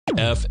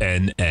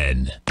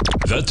TFNN,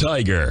 the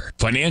Tiger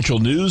Financial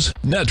News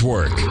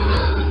Network.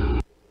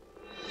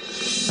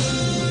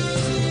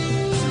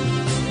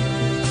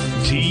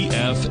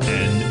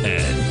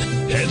 TFNN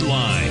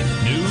Headline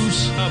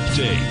News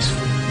Update.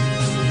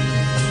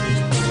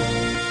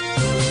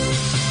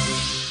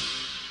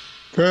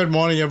 Good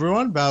morning,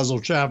 everyone.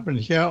 Basil Chapman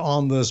here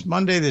on this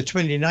Monday, the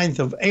 29th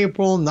of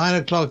April, 9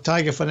 o'clock,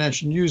 Tiger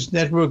Financial News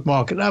Network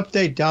Market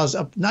Update. Dow's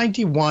up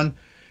 91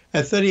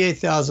 at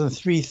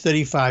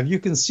 38,335. You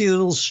can see the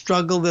little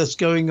struggle that's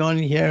going on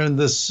here in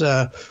this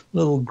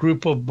little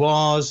group of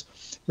bars.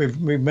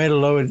 We've made a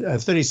low at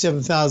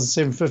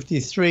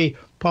 37,753,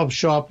 popped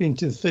sharply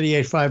into the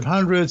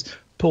 38,500s,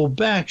 pulled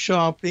back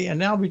sharply, and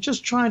now we're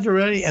just trying to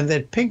rally, and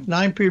that pink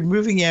 9-period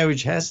moving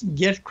average hasn't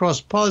yet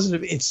crossed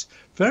positive. It's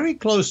very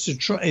close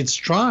to it's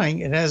trying.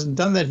 It hasn't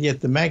done that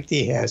yet. The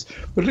MACD has.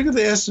 But look at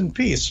the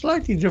S&P.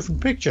 Slightly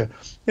different picture.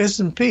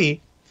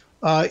 S&P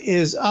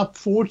is up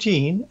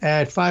 14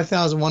 at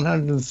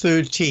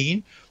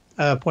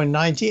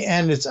 5,113.90,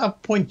 and it's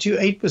up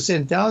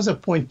 0.28%. Dow's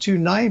up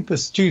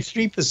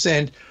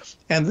 0.23%,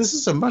 and this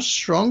is a much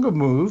stronger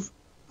move.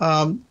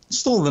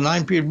 Still, the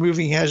 9-period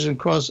moving hasn't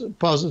crossed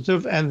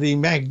positive, and the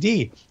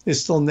MACD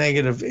is still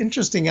negative.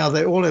 Interesting how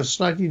they all have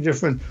slightly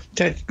different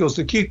technicals.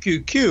 The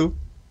QQQ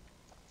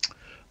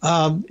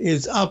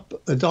is up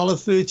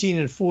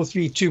 $1.13 at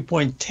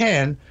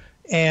 432.10,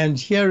 and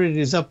here it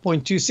is up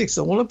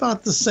 0.26. All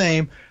about the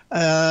same.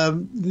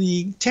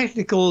 The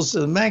technicals,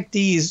 the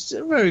MACD is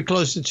very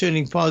close to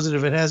turning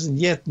positive. It hasn't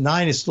yet.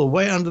 9 is still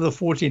way under the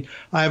 14.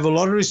 I have a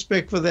lot of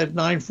respect for that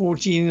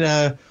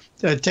 914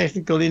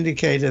 technical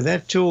indicator.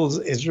 That tool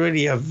is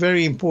really a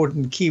very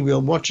important key.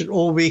 We'll watch it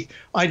all week.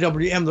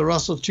 IWM, the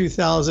Russell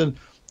 2000,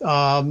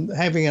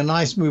 having a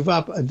nice move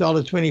up,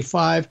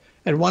 $1.25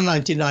 at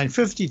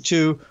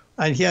 199.52.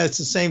 And here it's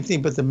the same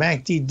thing, but the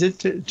MACD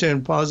did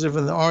turn positive,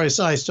 and the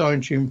RSI is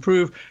starting to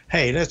improve.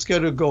 Hey, let's go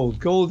to gold.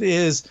 Gold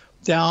is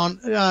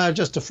down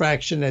just a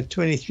fraction at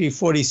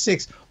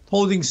 23.46,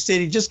 holding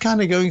steady, just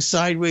kind of going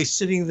sideways,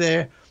 sitting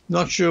there.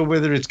 Not sure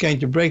whether it's going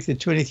to break the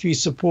 23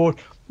 support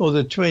or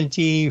the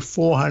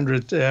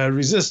 2,400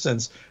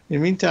 resistance. In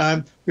the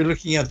meantime, we're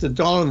looking at the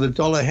dollar. The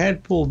dollar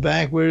had pulled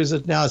back. Where is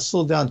it now? It's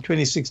still down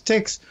 26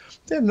 ticks.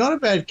 Not a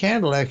bad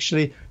candle,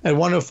 actually, at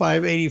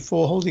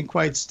 105.84, holding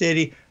quite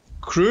steady.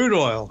 Crude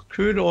oil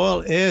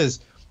is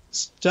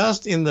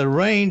just in the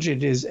range.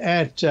 It is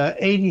at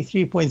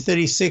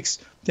 83.36,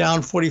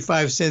 down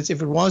 45 cents.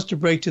 If it was to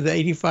break to the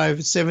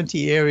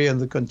 85.70 area in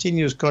the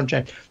continuous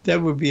contract,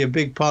 that would be a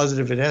big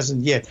positive. It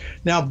hasn't yet.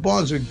 Now,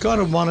 bonds, we've got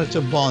to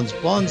monitor bonds.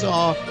 Bonds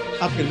are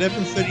up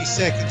 11.30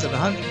 seconds at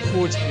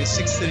 114 and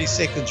 6.30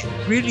 seconds.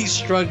 Really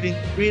struggling.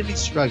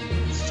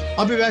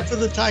 I'll be back for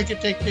the Tiger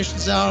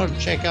Technicians Hour, and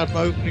check out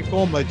my opening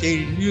call, my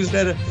daily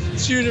newsletter.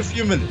 See you in a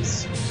few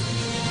minutes.